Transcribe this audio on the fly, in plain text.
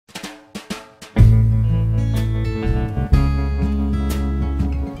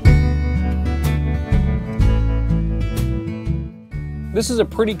This is a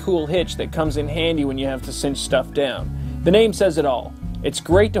pretty cool hitch that comes in handy when you have to cinch stuff down. The name says it all. It's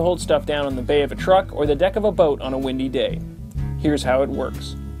great to hold stuff down on the bay of a truck or the deck of a boat on a windy day. Here's how it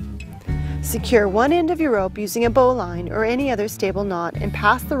works. Secure one end of your rope using a bowline or any other stable knot and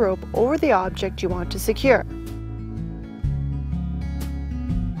pass the rope over the object you want to secure.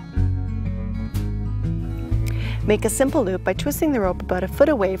 Make a simple loop by twisting the rope about a foot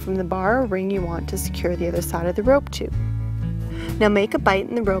away from the bar or ring you want to secure the other side of the rope to. Now make a bight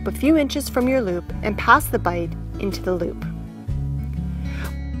in the rope a few inches from your loop and pass the bight into the loop.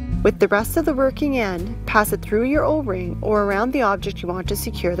 With the rest of the working end, pass it through your O-ring or around the object you want to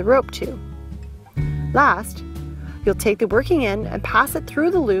secure the rope to. Last, you'll take the working end and pass it through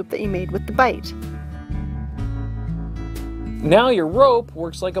the loop that you made with the bight. Now your rope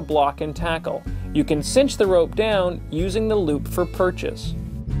works like a block and tackle. You can cinch the rope down using the loop for purchase.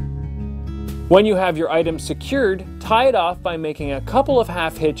 When you have your item secured, tie it off by making a couple of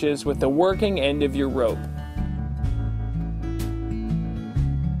half hitches with the working end of your rope.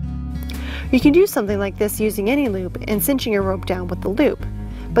 You can do something like this using any loop and cinching your rope down with the loop,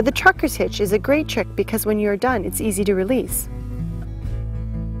 but the trucker's hitch is a great trick because when you're done, it's easy to release.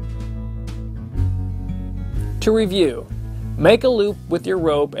 To review, make a loop with your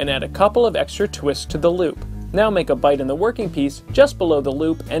rope and add a couple of extra twists to the loop. Now make a bight in the working piece just below the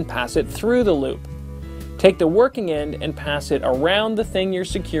loop and pass it through the loop. Take the working end and pass it around the thing you're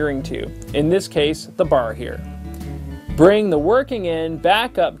securing to, in this case, the bar here. Bring the working end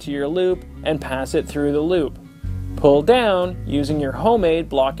back up to your loop and pass it through the loop. Pull down using your homemade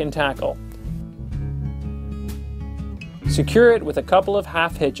block and tackle. Secure it with a couple of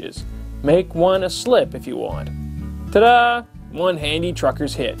half hitches. Make one a slip if you want. Ta-da! One handy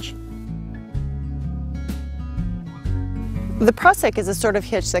trucker's hitch. The Prusik is a sort of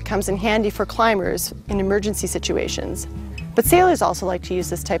hitch that comes in handy for climbers in emergency situations, but sailors also like to use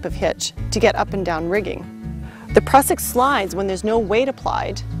this type of hitch to get up and down rigging. The Prusik slides when there's no weight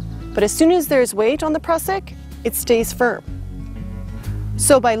applied, but as soon as there's weight on the Prusik, it stays firm.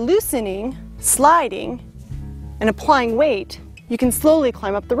 So by loosening, sliding, and applying weight, you can slowly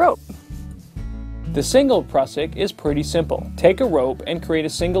climb up the rope. The single Prusik is pretty simple. Take a rope and create a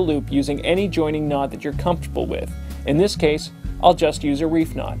single loop using any joining knot that you're comfortable with. In this case, I'll just use a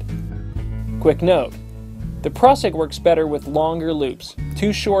reef knot. Quick note, the Prusik works better with longer loops.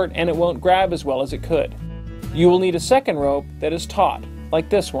 Too short and it won't grab as well as it could. You will need a second rope that is taut, like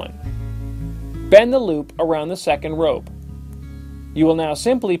this one. Bend the loop around the second rope. You will now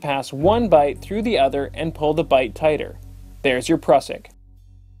simply pass one bight through the other and pull the bight tighter. There's your Prusik.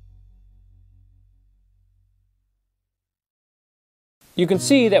 You can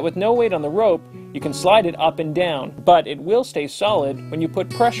see that with no weight on the rope, you can slide it up and down, but it will stay solid when you put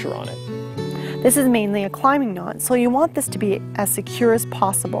pressure on it. This is mainly a climbing knot, so you want this to be as secure as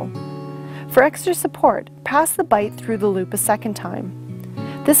possible. For extra support, pass the bight through the loop a second time.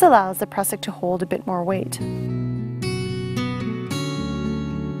 This allows the Prusik to hold a bit more weight.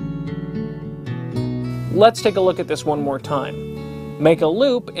 Let's take a look at this one more time. Make a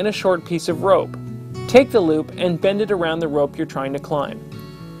loop in a short piece of rope. Take the loop and bend it around the rope you're trying to climb.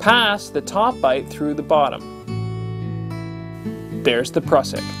 Pass the top bight through the bottom. There's the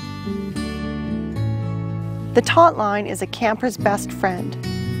Prusik. The taut line is a camper's best friend.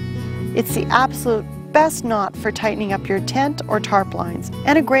 It's the absolute best knot for tightening up your tent or tarp lines,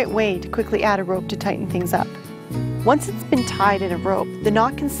 and a great way to quickly add a rope to tighten things up. Once it's been tied in a rope, the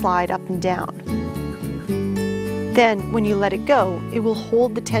knot can slide up and down. Then, when you let it go, it will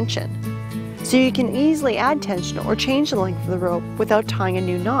hold the tension. So you can easily add tension or change the length of the rope without tying a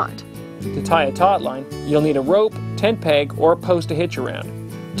new knot. To tie a taut line, you'll need a rope, tent peg, or a post to hitch around.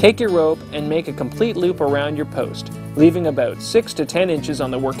 Take your rope and make a complete loop around your post, leaving about 6 to 10 inches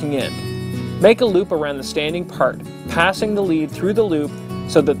on the working end. Make a loop around the standing part, passing the lead through the loop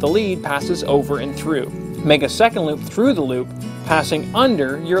so that the lead passes over and through. Make a second loop through the loop, passing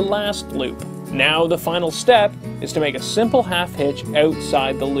under your last loop. Now the final step is to make a simple half hitch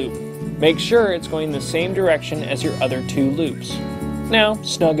outside the loop. Make sure it's going the same direction as your other two loops. Now,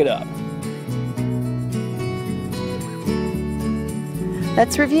 snug it up.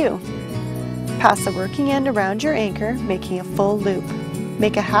 Let's review. Pass the working end around your anchor, making a full loop.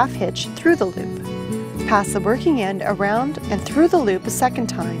 Make a half hitch through the loop. Pass the working end around and through the loop a second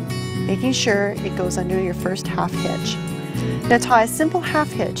time, making sure it goes under your first half hitch. Now tie a simple half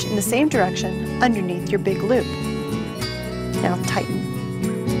hitch in the same direction underneath your big loop. Now tighten.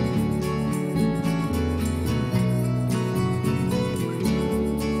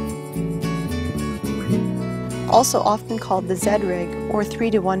 Also often called the Z-rig or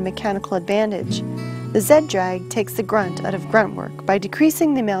 3-to-1 mechanical advantage, The Z-drag takes the grunt out of grunt work by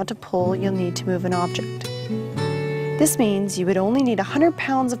decreasing the amount of pull you'll need to move an object. This means you would only need 100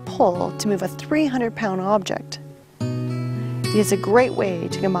 pounds of pull to move a 300-pound object. It is a great way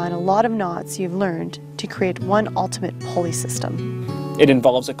to combine a lot of knots you've learned to create one ultimate pulley system. It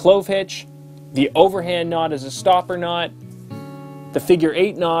involves a clove hitch, the overhand knot as a stopper knot, the figure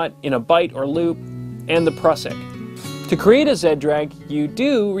 8 knot in a bight or loop, and the prusik. To create a Z-drag, you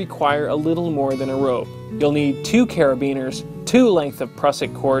do require a little more than a rope. You'll need 2 carabiners, 2 lengths of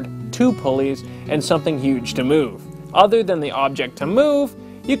prusik cord, 2 pulleys, and something huge to move. Other than the object to move,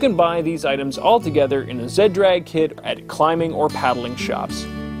 you can buy these items all together in a Z-drag kit at climbing or paddling shops.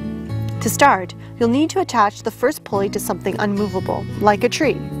 To start, you'll need to attach the first pulley to something unmovable, like a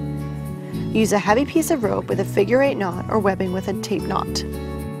tree. Use a heavy piece of rope with a figure 8 knot or webbing with a tape knot.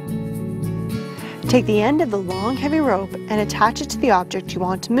 Take the end of the long, heavy rope and attach it to the object you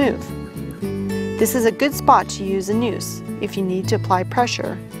want to move. This is a good spot to use a noose if you need to apply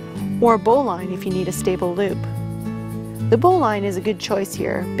pressure, or a bowline if you need a stable loop. The bowline is a good choice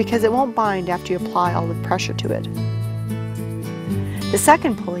here because it won't bind after you apply all the pressure to it. The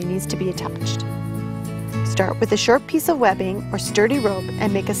second pulley needs to be attached. Start with a short piece of webbing or sturdy rope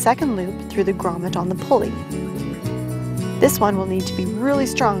and make a second loop through the grommet on the pulley. This one will need to be really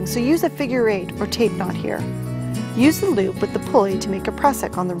strong, so use a figure 8 or tape knot here. Use the loop with the pulley to make a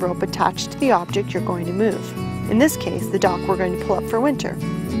prusik on the rope attached to the object you're going to move. In this case, the dock we're going to pull up for winter.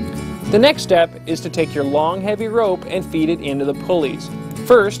 The next step is to take your long, heavy rope and feed it into the pulleys.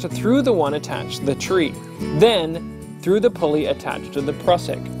 First, through the one attached to the tree, then through the pulley attached to the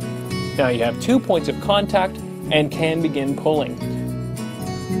prusik. Now you have 2 points of contact and can begin pulling.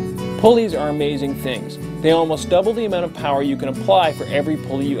 Pulleys are amazing things. They almost double the amount of power you can apply for every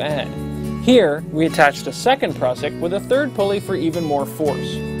pulley you add. Here, we attached a second prusik with a third pulley for even more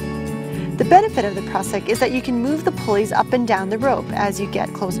force. The benefit of the prusik is that you can move the pulleys up and down the rope as you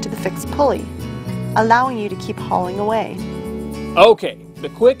get close to the fixed pulley, allowing you to keep hauling away. Okay, the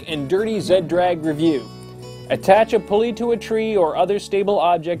quick and dirty Z-drag review. Attach a pulley to a tree or other stable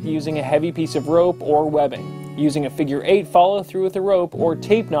object using a heavy piece of rope or webbing. Using a figure 8 follow through with a rope or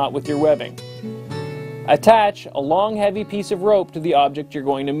tape knot with your webbing. Attach a long heavy piece of rope to the object you're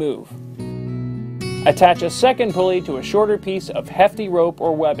going to move. Attach a second pulley to a shorter piece of hefty rope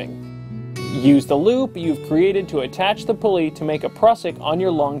or webbing. Use the loop you've created to attach the pulley to make a prusik on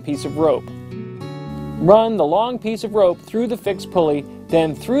your long piece of rope. Run the long piece of rope through the fixed pulley,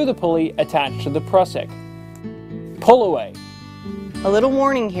 then through the pulley attached to the prusik. Pull away. A little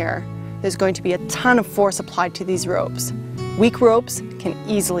warning here, there's going to be a ton of force applied to these ropes. Weak ropes can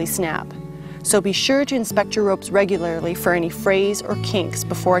easily snap, so be sure to inspect your ropes regularly for any frays or kinks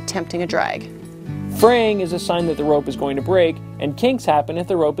before attempting a drag. Fraying is a sign that the rope is going to break, and kinks happen if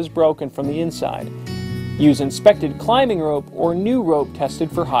the rope is broken from the inside. Use inspected climbing rope or new rope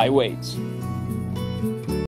tested for high weights.